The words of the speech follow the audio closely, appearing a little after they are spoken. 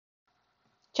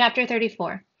Chapter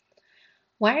 34.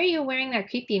 Why are you wearing that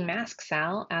creepy mask,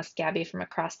 Sal? Asked Gabby from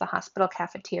across the hospital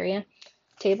cafeteria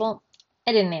table.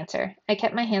 I didn't answer. I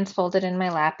kept my hands folded in my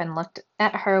lap and looked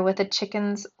at her with a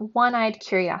chicken's one-eyed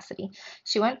curiosity.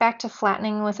 She went back to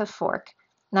flattening with a fork,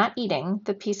 not eating,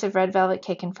 the piece of red velvet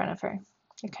cake in front of her.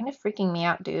 You're kind of freaking me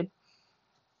out, dude.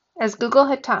 As Google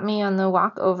had taught me on the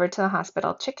walk over to the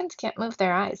hospital, chickens can't move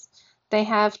their eyes. They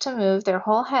have to move their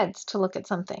whole heads to look at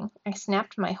something. I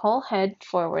snapped my whole head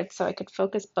forward so I could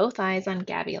focus both eyes on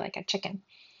Gabby like a chicken.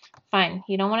 Fine,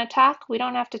 you don't want to talk? We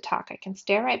don't have to talk. I can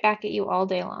stare right back at you all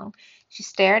day long. She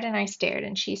stared and I stared,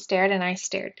 and she stared and I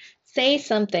stared. Say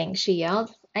something, she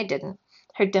yelled. I didn't.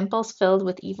 Her dimples filled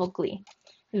with evil glee.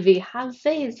 We have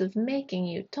ways of making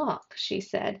you talk, she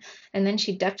said, and then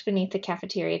she ducked beneath the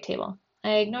cafeteria table.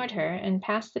 I ignored her and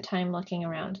passed the time looking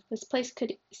around. This place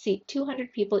could seat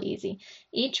 200 people easy.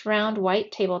 Each round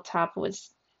white top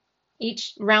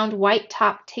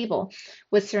table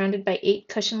was surrounded by 8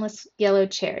 cushionless yellow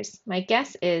chairs. My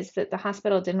guess is that the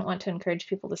hospital didn't want to encourage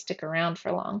people to stick around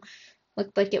for long.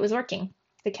 Looked like it was working.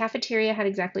 The cafeteria had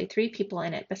exactly 3 people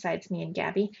in it besides me and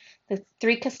Gabby, the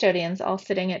 3 custodians all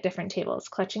sitting at different tables,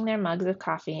 clutching their mugs of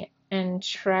coffee and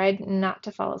tried not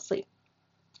to fall asleep.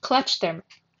 Clutched their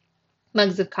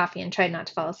mugs of coffee and tried not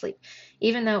to fall asleep,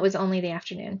 even though it was only the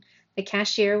afternoon. The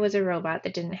cashier was a robot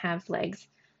that didn't have legs.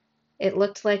 It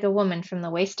looked like a woman from the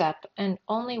waist up, and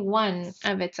only one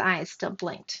of its eyes still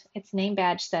blinked. Its name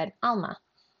badge said Alma.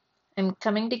 I'm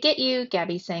coming to get you,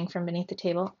 Gabby sang from beneath the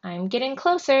table. I'm getting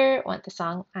closer, went the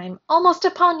song. I'm almost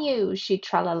upon you, she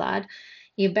tra-la-la'd.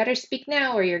 You better speak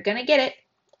now or you're gonna get it.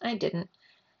 I didn't.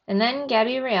 And then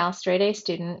Gabby Real, straight-A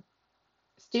student,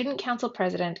 student council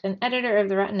president, and editor of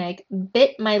the Rotten Egg,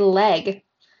 bit my leg.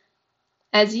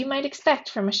 As you might expect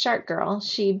from a shark girl,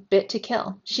 she bit to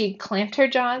kill. She clamped her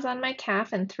jaws on my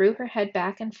calf and threw her head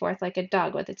back and forth like a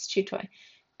dog with its chew toy.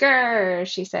 Grrr,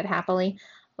 she said happily.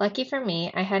 Lucky for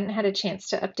me, I hadn't had a chance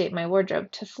to update my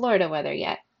wardrobe to Florida weather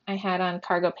yet. I had on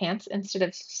cargo pants instead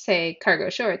of, say, cargo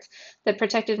shorts that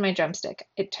protected my drumstick.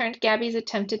 It turned Gabby's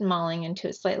attempted mauling into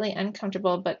a slightly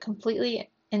uncomfortable but completely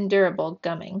endurable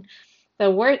gumming.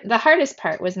 The hardest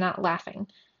part was not laughing.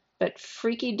 But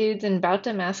freaky dudes in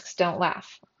Bauta masks don't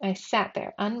laugh. I sat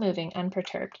there, unmoving,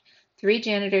 unperturbed. 3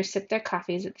 janitors sipped their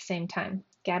coffees at the same time.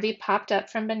 Gabby popped up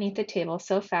from beneath the table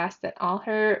so fast that all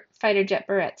her fighter jet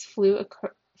barrettes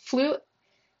flew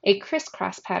a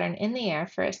crisscross pattern in the air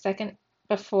for a second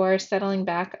before settling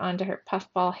back onto her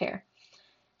puffball hair.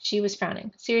 She was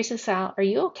frowning. Seriously, Sal, are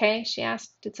you okay? She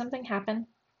asked. Did something happen?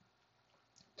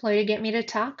 Ploy to get me to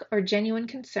talk, or genuine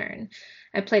concern?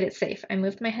 I played it safe. I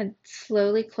moved my head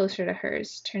slowly closer to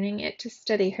hers, turning it to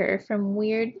study her from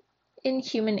weird,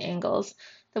 inhuman angles,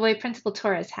 the way Principal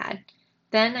Torres had.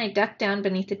 Then I ducked down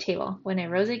beneath the table. When I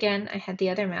rose again, I had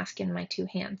the other mask in my 2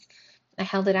 hands. I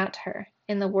held it out to her.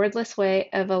 In the wordless way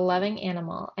of a loving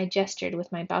animal, I gestured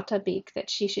with my Bauta beak that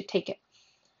she should take it.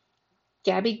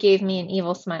 Gabby gave me an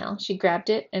evil smile. She grabbed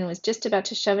it and was just about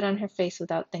to shove it on her face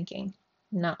without thinking.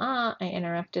 Nuh-uh, I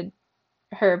interrupted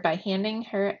her by handing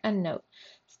her a note.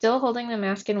 Still holding the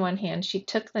mask in one hand, she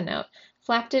took the note,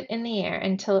 flapped it in the air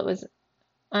until it was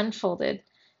unfolded,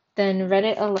 then read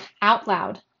it out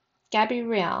loud. Gabi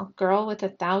Real, girl with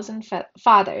 1,000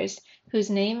 fathers, whose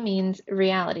name means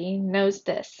reality, knows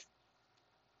this.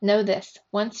 Know this: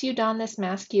 once you don this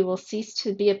mask, you will cease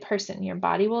to be a person. Your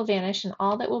body will vanish, and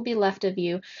all that will be left of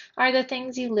you are the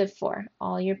things you live for.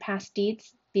 All your past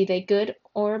deeds, be they good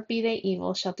or be they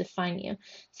evil, shall define you.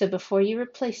 So before you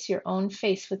replace your own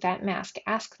face with that mask,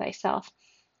 ask thyself,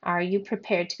 are you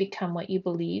prepared to become what you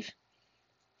believe?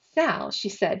 Sal, she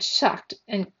said, shocked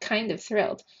and kind of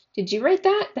thrilled. Did you write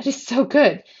that? That is so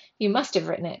good. You must have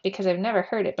written it, because I've never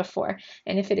heard it before,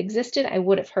 and if it existed, I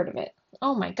would have heard of it.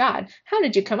 Oh my God, how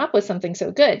did you come up with something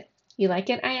so good? You like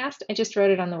it? I asked. I just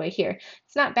wrote it on the way here.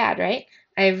 It's not bad, right?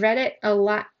 I've read it a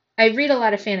lot. I read a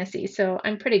lot of fantasy, so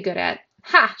I'm pretty good at.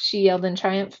 Ha! She yelled in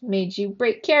triumph. Made you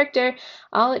break character.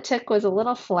 All it took was a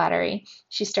little flattery.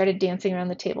 She started dancing around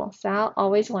the table. Sal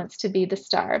always wants to be the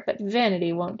star, but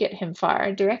vanity won't get him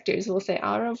far. Directors will say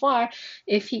au revoir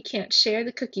if he can't share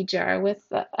the cookie jar with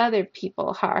the other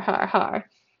people. Har, har, har.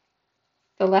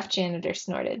 The left janitor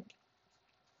snorted.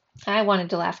 I wanted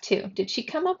to laugh too. Did she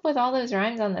come up with all those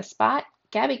rhymes on the spot?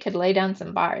 Gabby could lay down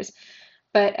some bars.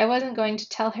 But I wasn't going to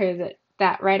tell her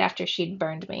that right after she'd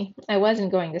burned me. I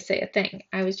wasn't going to say a thing.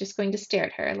 I was just going to stare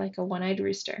at her like a one-eyed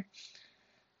rooster.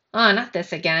 Oh, not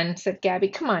this again, said Gabby.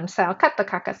 Come on, Sal, cut the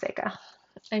caca seca.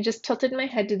 I just tilted my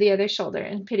head to the other shoulder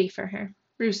in pity for her.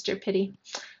 Rooster pity.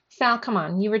 Sal, come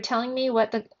on. You were telling me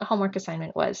what the homework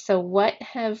assignment was. So what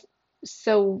have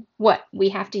So what? We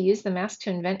have to use the mask to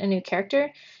invent a new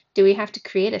character? Do we have to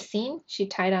create a scene? She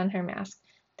tied on her mask.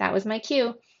 That was my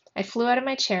cue. I flew out of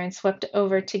my chair and swept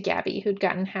over to Gabby, who'd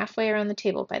gotten halfway around the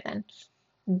table by then.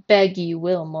 Beg you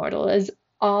will, mortal, as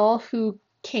all who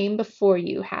came before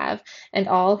you have, and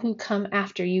all who come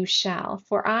after you shall.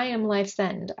 For I am life's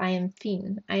end, I am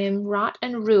fiend, I am rot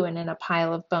and ruin in a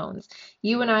pile of bones.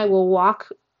 You and I will walk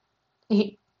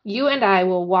you and I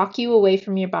will walk you away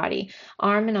from your body,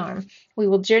 arm in arm. We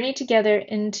will journey together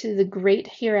into the great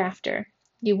hereafter.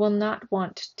 You will not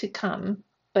want to come,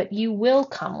 but you will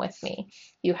come with me.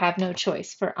 You have no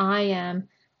choice, for I am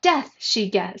Death, she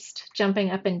guessed,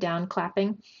 jumping up and down,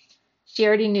 clapping. She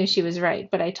already knew she was right,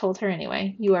 but I told her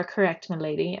anyway. You are correct,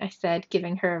 milady, I said,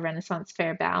 giving her a Renaissance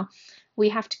fair bow. We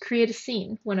have to create a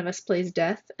scene. One of us plays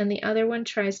Death, and the other one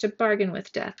tries to bargain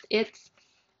with Death. It's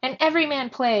an everyman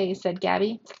play, said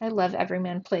Gabby. I love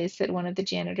everyman plays, said one of the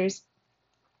janitors.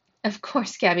 Of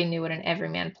course, Gabby knew what an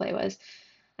everyman play was.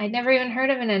 I'd never even heard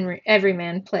of an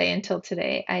everyman play until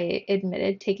today, I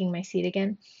admitted, taking my seat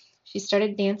again. She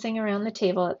started dancing around the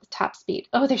table at the top speed.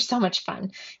 Oh, they're so much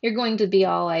fun. You're going to be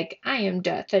all like, I am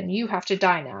Death, and you have to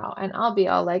die now. And I'll be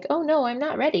all like, oh, no, I'm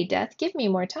not ready, Death. Give me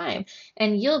more time.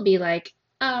 And you'll be like,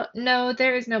 oh, no,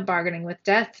 there is no bargaining with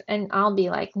Death. And I'll be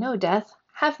like, no, Death,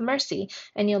 have mercy.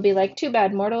 And you'll be like, too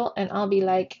bad, mortal. And I'll be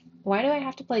like, why do I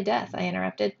have to play Death? I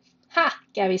interrupted. Ha!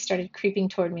 Gabby started creeping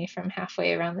toward me from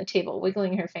halfway around the table,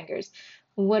 wiggling her fingers.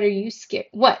 What are you scared?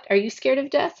 What? Are you scared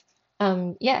of Death?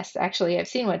 Yes, actually, I've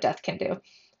seen what Death can do.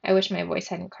 I wish my voice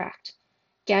hadn't cracked.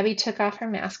 Gabby took off her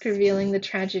mask, revealing the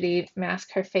tragedy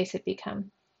mask her face had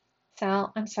become.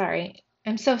 Sal, I'm sorry.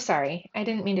 I'm so sorry. I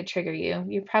didn't mean to trigger you.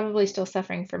 You're probably still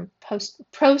suffering from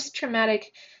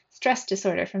post-traumatic stress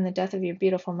disorder from the death of your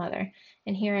beautiful mother.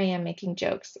 And here I am making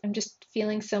jokes. I'm just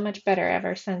feeling so much better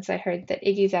ever since I heard that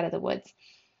Iggy's out of the woods.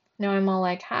 Now I'm all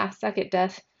like, ha, suck it,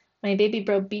 Death. My baby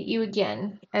bro beat you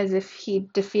again, as if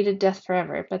he'd defeated death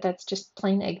forever, but that's just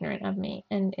plain ignorant of me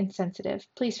and insensitive.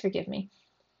 Please forgive me.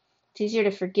 It's easier to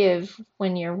forgive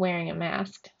when you're wearing a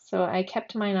mask, so I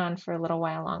kept mine on for a little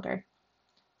while longer.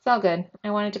 It's all good. I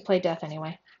wanted to play Death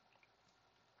anyway.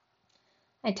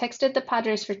 I texted the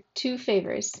Padres for 2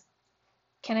 favors.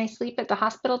 Can I sleep at the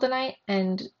hospital tonight?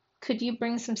 And could you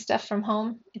bring some stuff from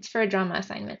home? It's for a drama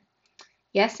assignment.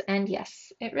 Yes and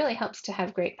yes. It really helps to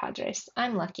have great Padres.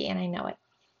 I'm lucky and I know it.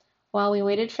 While we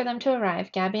waited for them to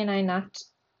arrive, Gabby and I knocked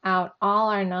out all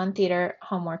our non-theater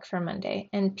homework for Monday.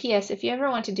 And P.S. If you ever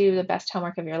want to do the best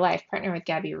homework of your life, partner with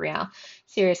Gabby Real.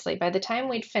 Seriously, by the time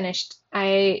we'd finished,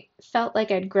 I felt like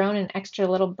I'd grown an extra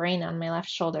little brain on my left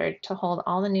shoulder to hold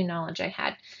all the new knowledge I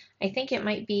had. I think it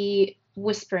might be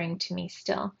whispering to me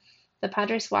still. The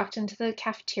Padres walked into the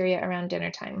cafeteria around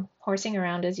dinner time, horsing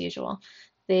around as usual.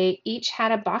 They each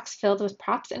had a box filled with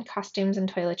props and costumes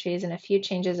and toiletries and a few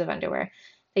changes of underwear.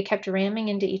 They kept ramming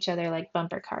into each other like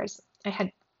bumper cars. I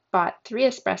had bought 3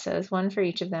 espressos, one for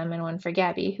each of them and one for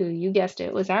Gabby, who, you guessed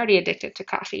it, was already addicted to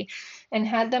coffee, and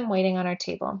had them waiting on our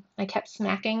table. I kept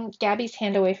smacking Gabby's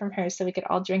hand away from hers so we could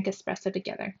all drink espresso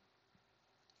together.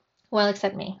 Well,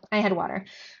 except me. I had water.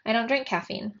 I don't drink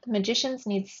caffeine. Magicians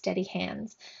need steady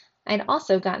hands. I'd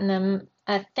also gotten them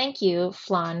a thank you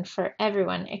flan for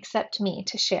everyone except me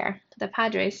to share. The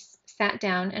Padres sat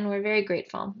down and were very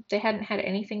grateful. They hadn't had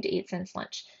anything to eat since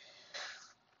lunch.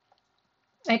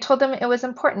 I told them it was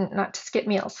important not to skip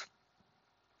meals.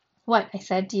 What? I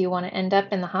said. Do you want to end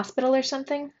up in the hospital or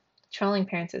something? Trolling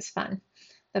parents is fun.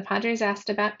 The Padres asked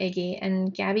about Iggy,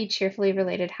 and Gabby cheerfully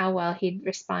related how well he'd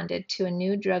responded to a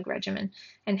new drug regimen,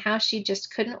 and how she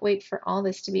just couldn't wait for all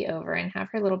this to be over and have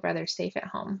her little brother safe at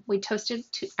home. We toasted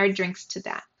our drinks to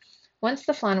that. Once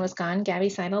the flan was gone, Gabby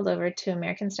sidled over to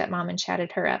American Stepmom and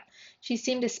chatted her up. She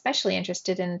seemed especially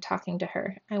interested in talking to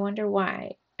her. I wondered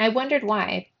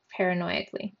why,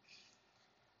 paranoidally.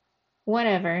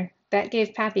 Whatever. That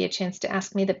gave Pappy a chance to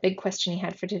ask me the big question he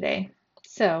had for today.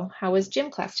 So, how was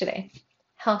gym class today?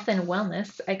 Health and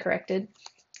wellness, I corrected.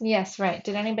 Yes, right.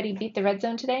 Did anybody beat the red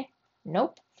zone today?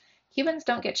 Nope. Humans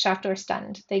don't get shocked or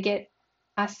stunned. They get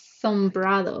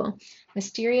asombrado.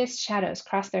 Mysterious shadows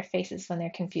cross their faces when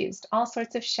they're confused. All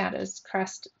sorts of shadows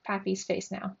crossed Pappy's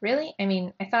face now. Really? I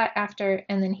mean, I thought after,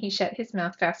 and then he shut his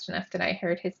mouth fast enough that I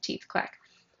heard his teeth clack.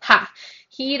 Ha!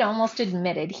 He'd almost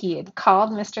admitted he had called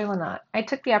Mr. Lynott. I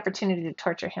took the opportunity to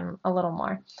torture him a little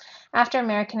more. After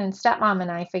American and Stepmom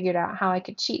and I figured out how I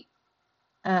could cheat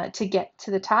to get to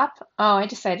the top, I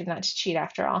decided not to cheat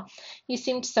after all. You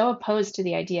seemed so opposed to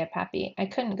the idea, Pappy. I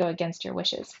couldn't go against your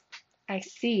wishes. I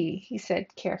see, he said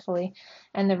carefully.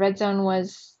 And the red zone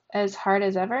was as hard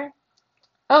as ever?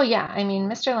 Oh, yeah, I mean,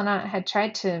 Mr. Lynott had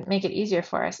tried to make it easier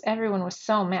for us. Everyone was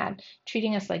so mad,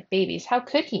 treating us like babies. How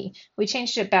could he? We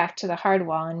changed it back to the hard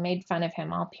wall and made fun of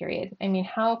him all period. I mean,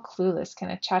 how clueless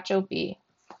can a chacho be?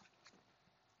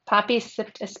 Poppy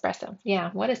sipped espresso. Yeah,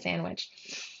 what a sandwich.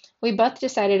 We both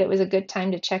decided it was a good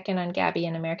time to check in on Gabby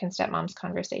and American Stepmom's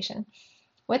conversation.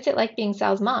 What's it like being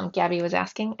Sal's mom? Gabby was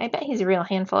asking. I bet he's a real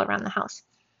handful around the house.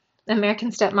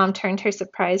 American Stepmom turned her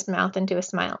surprised mouth into a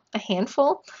smile. A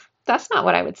handful? That's not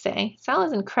what I would say. Sal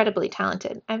is incredibly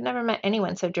talented. I've never met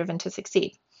anyone so driven to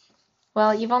succeed.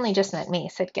 Well, you've only just met me,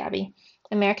 said Gabby.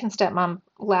 American Stepmom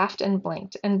laughed and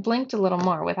blinked a little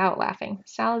more without laughing.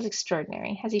 Sal is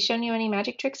extraordinary. Has he shown you any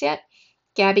magic tricks yet?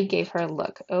 Gabby gave her a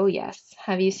look. Oh, yes.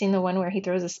 Have you seen the one where he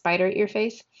throws a spider at your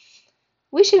face?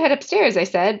 We should head upstairs, I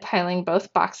said, piling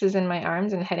both boxes in my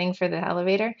arms and heading for the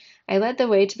elevator. I led the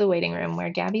way to the waiting room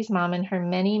where Gabby's mom and her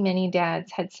many, many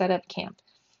dads had set up camp.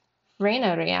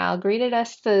 Reina Real greeted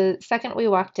us the second we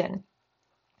walked in.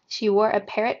 She wore a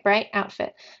parrot bright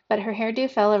outfit, but her hairdo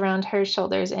fell around her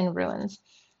shoulders in ruins.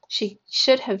 She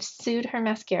should have sued her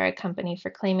mascara company for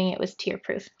claiming it was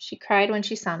tear-proof. She cried when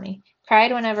she saw me,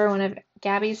 cried whenever one of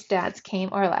Gabby's dads came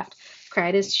or left,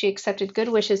 cried as she accepted good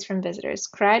wishes from visitors,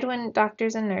 cried when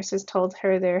doctors and nurses told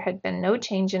her there had been no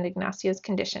change in Ignacio's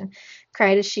condition,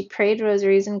 cried as she prayed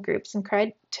rosaries in groups, and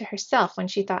cried to herself when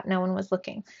she thought no one was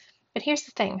looking. But here's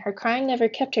the thing, her crying never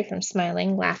kept her from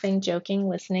smiling, laughing, joking,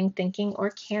 listening, thinking, or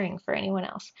caring for anyone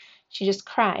else. She just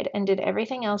cried and did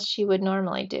everything else she would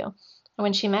normally do. And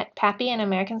when she met Pappy and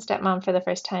American Stepmom for the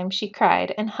first time, she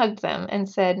cried and hugged them and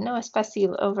said no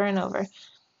espacio over and over.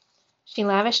 She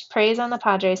lavished praise on the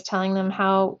Padres, telling them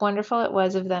how wonderful it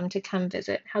was of them to come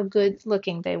visit, how good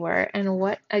looking they were, and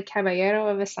what a caballero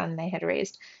of a son they had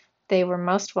raised. They were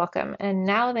most welcome, and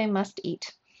now they must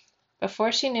eat.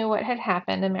 Before she knew what had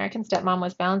happened, American Stepmom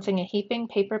was balancing a heaping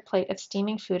paper plate of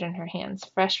steaming food in her hands,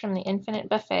 fresh from the infinite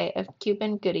buffet of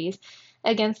Cuban goodies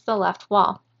against the left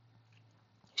wall.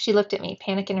 She looked at me,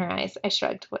 panic in her eyes. I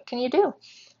shrugged. What can you do?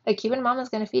 A Cuban mom is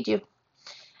going to feed you.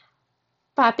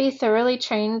 Papi, thoroughly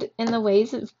trained in the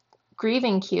ways of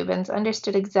grieving Cubans,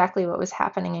 understood exactly what was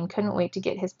happening and couldn't wait to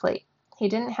get his plate. He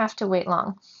didn't have to wait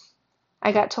long.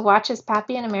 I got to watch as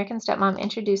Pappy and American Stepmom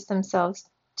introduced themselves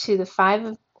to the five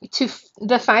of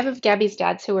Gabby's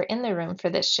dads who were in the room for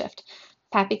this shift.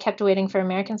 Pappy kept waiting for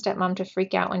American Stepmom to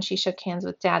freak out when she shook hands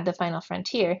with Dad, the final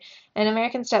frontier, and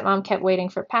American Stepmom kept waiting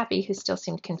for Pappy, who still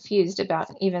seemed confused about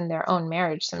even their own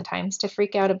marriage sometimes, to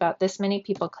freak out about this many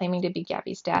people claiming to be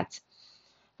Gabby's dads.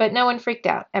 But no one freaked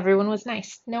out. Everyone was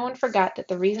nice. No one forgot that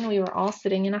the reason we were all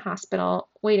sitting in a hospital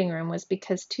waiting room was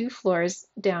because 2 floors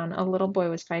down a little boy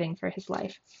was fighting for his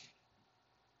life.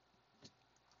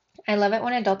 I love it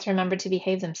when adults remember to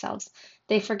behave themselves.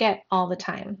 They forget all the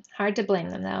time. Hard to blame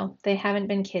them, though. They haven't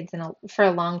been kids for a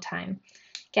long time.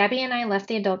 Gabby and I left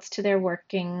the adults to their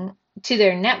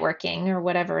networking, or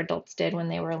whatever adults did when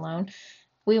they were alone.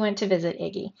 We went to visit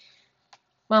Iggy.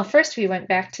 Well, first we went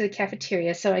back to the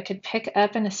cafeteria so I could pick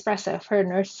up an espresso for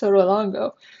Nurse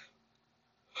Sorolongo.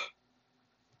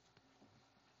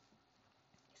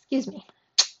 Excuse me.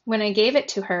 When I gave it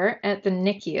to her at the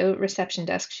NICU reception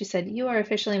desk, she said, "You are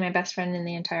officially my best friend in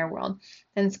the entire world."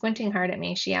 Then, squinting hard at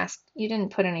me, she asked, "You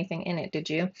didn't put anything in it, did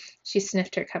you?" She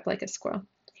sniffed her cup like a squirrel.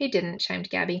 "He didn't," chimed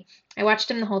Gabby. "I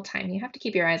watched him the whole time. You have to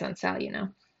keep your eyes on Sal, you know."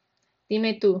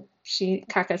 "Dime tú," she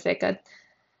cacaseca.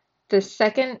 The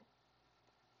second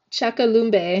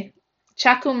Chacumbele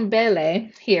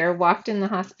here walked in the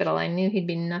hospital, I knew he'd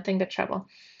be nothing but trouble.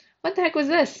 What the heck was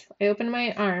this? I opened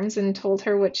my arms and told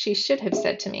her what she should have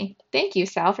said to me. "Thank you,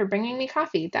 Sal, for bringing me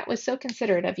coffee. That was so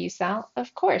considerate of you, Sal.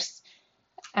 Of course.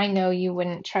 I know you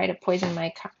wouldn't try to poison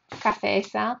my cafe,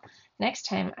 Sal. Next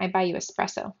time I buy you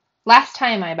espresso. Last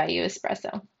time I buy you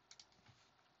espresso."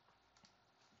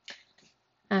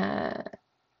 Uh,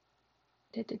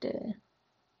 da, da, da.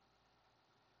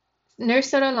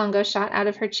 Nurse Sotolongo shot out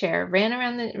of her chair, ran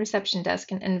around the reception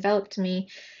desk, and enveloped me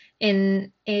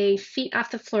in a feet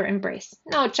off the floor embrace.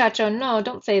 "No, Chacho, no,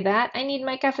 don't say that. I need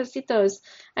my cafecitos.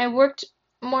 I worked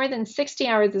more than 60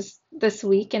 hours this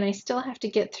week, and I still have to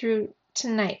get through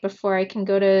tonight before I can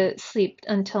go to sleep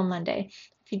until Monday.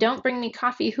 If you don't bring me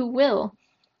coffee, who will?"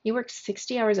 "You work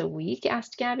 60 hours a week?"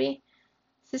 asked Gabby.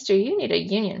 "Sister, you need a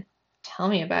union." "Tell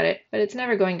me about it, but it's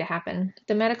never going to happen.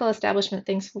 The medical establishment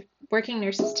thinks working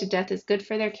nurses to death is good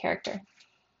for their character."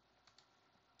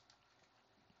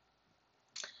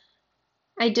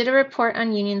 "I did a report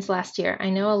on unions last year.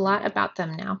 I know a lot about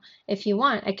them now. If you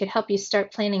want, I could help you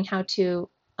start planning how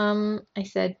to, I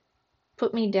said,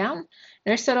 "Put me down?"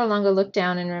 Nurse Sotolongo looked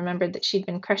down and remembered that she'd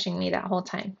been crushing me that whole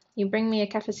time. "You bring me a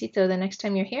cafecito the next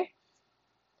time you're here?"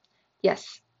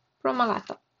 Yes,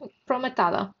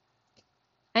 prometado.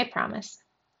 I promise.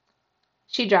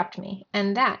 She dropped me.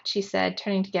 And that, she said,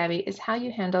 turning to Gabi, is how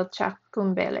you handle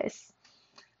chacumbeles.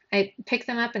 I pick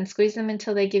them up and squeeze them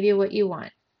until they give you what you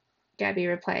want. Gabi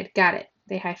replied, got it.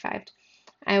 They high-fived.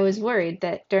 I was worried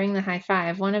that during the high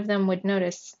five, one of them would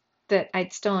notice that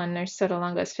I'd stolen Nurse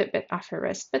Sotolongo's Fitbit off her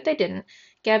wrist, but they didn't.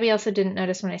 Gabi also didn't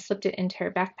notice when I slipped it into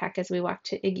her backpack as we walked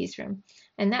to Iggy's room.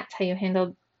 And that's how you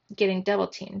handle getting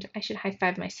double-teamed. I should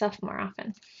high-five myself more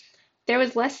often. There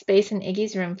was less space in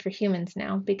Iggy's room for humans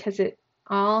now because it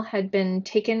all had been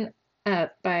taken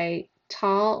up by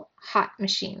tall, hot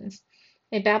machines.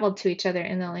 They babbled to each other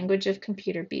in the language of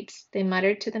computer beeps. They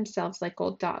muttered to themselves like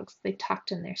old dogs. They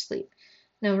talked in their sleep.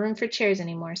 No room for chairs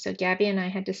anymore, so Gabi and I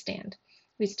had to stand.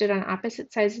 We stood on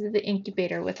opposite sides of the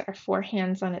incubator with our 4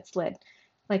 hands on its lid,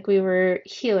 like we were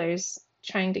healers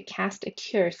trying to cast a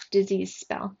cure disease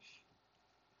spell.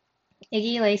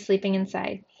 Iggy lay sleeping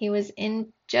inside. He was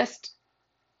in just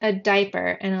a diaper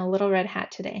and a little red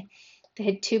hat today. They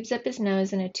had tubes up his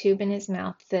nose and a tube in his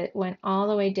mouth that went all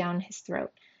the way down his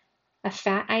throat. A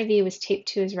fat IV was taped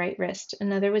to his right wrist.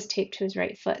 Another was taped to his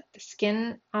right foot. The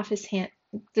skin of his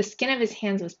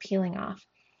hands was peeling off.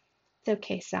 It's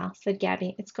okay, Sal, said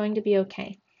Gabi. It's going to be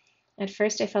okay. At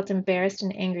first I felt embarrassed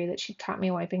and angry that she'd caught me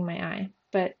wiping my eye,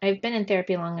 but I've been in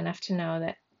therapy long enough to know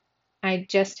that I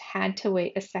just had to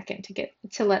wait a second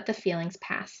to let the feelings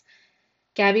pass.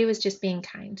 Gabi was just being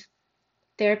kind.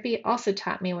 Therapy also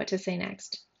taught me what to say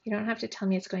next. You don't have to tell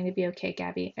me it's going to be okay,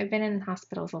 Gabi. I've been in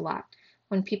hospitals a lot.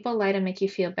 When people lie to make you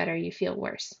feel better, you feel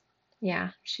worse.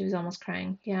 Yeah, she was almost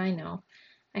crying. Yeah, I know.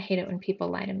 I hate it when people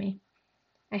lie to me.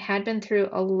 I had been through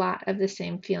a lot of the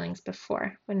same feelings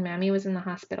before, when Mammy was in the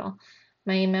hospital.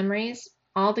 My memories,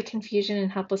 all the confusion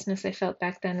and helplessness I felt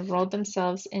back then, rolled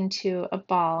themselves into a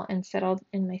ball and settled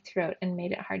in my throat and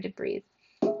made it hard to breathe.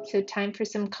 So time for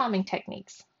some calming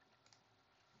techniques.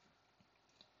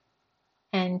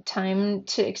 And time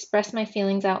to express my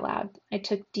feelings out loud. I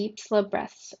took deep, slow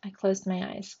breaths. I closed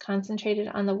my eyes, concentrated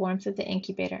on the warmth of the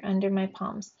incubator under my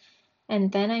palms. And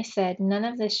then I said, none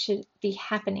of this should be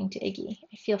happening to Iggy.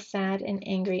 I feel sad and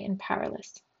angry and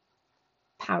powerless.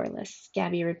 Powerless,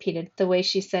 Gabi repeated. The way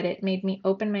she said it made me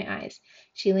open my eyes.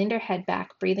 She leaned her head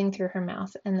back, breathing through her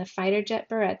mouth, and the fighter jet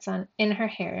barrettes in her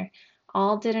hair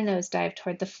all did a nosedive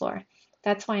toward the floor.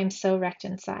 That's why I'm so wrecked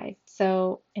inside.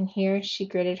 And here she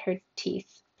gritted her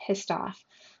teeth, pissed off.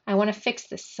 I want to fix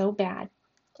this so bad.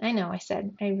 I know, I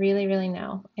said. I really, really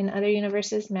know. In other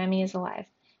universes, Mammy is alive.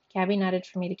 Gabi nodded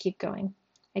for me to keep going.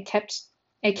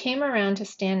 I came around to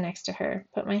stand next to her,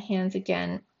 put my hands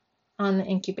again on the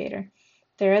incubator.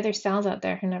 There are other Sals out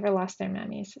there who never lost their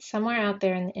mammies. Somewhere out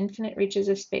there in the infinite reaches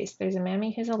of space, there's a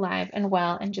mammy who's alive and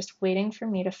well and just waiting for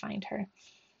me to find her.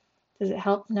 Does it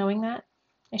help knowing that?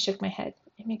 I shook my head.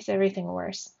 It makes everything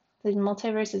worse. The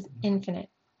multiverse is infinite.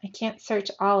 I can't search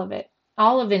all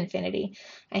of infinity.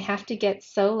 I'd have to get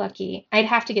so lucky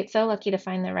to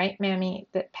find the right mammy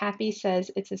that Pappy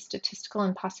says it's a statistical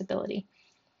impossibility.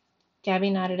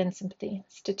 Gabi nodded in sympathy.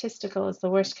 Statistical is the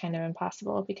worst kind of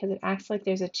impossible because it acts like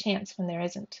there's a chance when there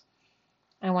isn't.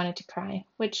 I wanted to cry,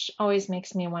 which always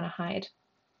makes me want to hide.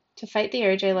 To fight the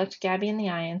urge, I looked Gabi in the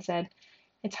eye and said,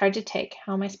 it's hard to take.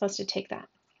 How am I supposed to take that?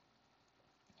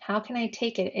 How can I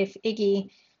take it if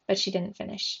Iggy... But she didn't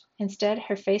finish. Instead,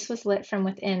 her face was lit from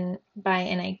within by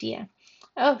an idea.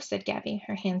 Oh, said Gabi,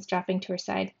 her hands dropping to her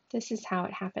side. This is how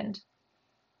it happened.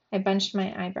 I bunched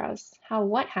my eyebrows. How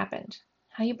what happened?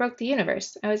 How you broke the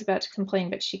universe. I was about to complain,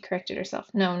 but she corrected herself.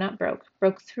 No, not broke.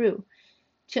 Broke through.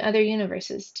 To other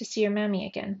universes. To see your mammy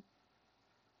again.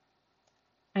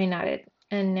 I nodded,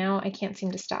 and now I can't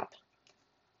seem to stop.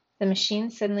 The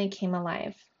machine suddenly came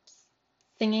alive,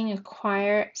 singing a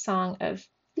choir song of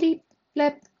bleep,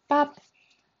 blep, bop.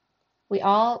 We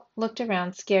all looked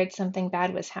around, scared something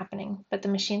bad was happening, but the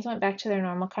machines went back to their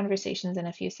normal conversations in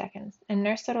a few seconds, and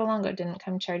Nurse Sotolongo didn't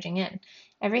come charging in.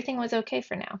 Everything was okay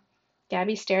for now.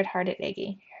 Gabi stared hard at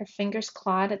Iggy. Her fingers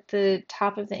clawed at the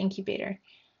top of the incubator.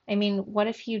 I mean, what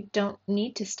if you don't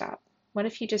need to stop? What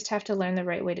if you just have to learn the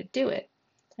right way to do it?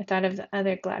 I thought of the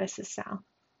other Gladys's Sal.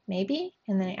 Maybe?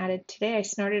 And then I added, today I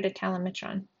snorted a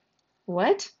calamitron.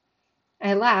 What?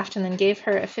 I laughed and then gave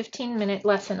her a 15-minute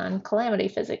lesson on calamity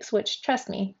physics, which, trust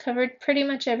me, covered pretty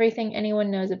much everything anyone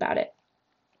knows about it.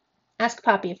 Ask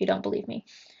Poppy if you don't believe me.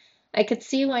 I could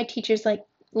see why teachers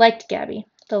liked Gabi.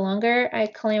 The longer I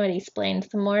calamity-splained,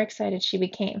 the more excited she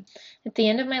became. At the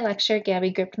end of my lecture,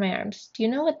 Gabi gripped my arms. Do you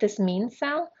know what this means,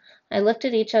 Sal? I looked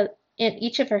at each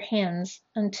of her hands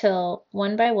until,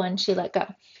 one by one, she let go.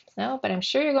 No, but I'm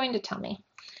sure you're going to tell me.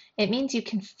 It means you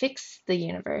can fix the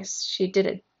universe. She did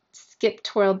a skip,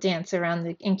 twirl, dance around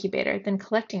the incubator. Then,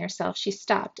 collecting herself, she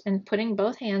stopped, and putting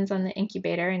both hands on the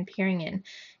incubator and peering in,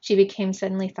 she became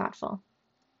suddenly thoughtful.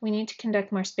 We need to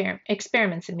conduct more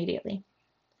experiments immediately.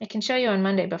 I can show you on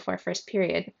Monday before first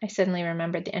period. I suddenly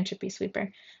remembered the entropy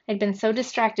sweeper. I'd been so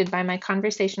distracted by my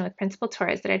conversation with Principal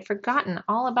Torres that I'd forgotten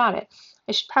all about it.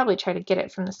 I should probably try to get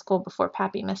it from the school before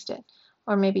Pappy missed it.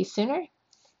 Or maybe sooner?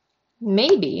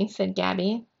 Maybe, said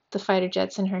Gabi, the fighter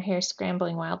jets in her hair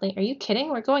scrambling wildly. Are you kidding?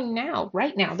 We're going now,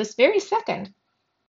 right now, this very second.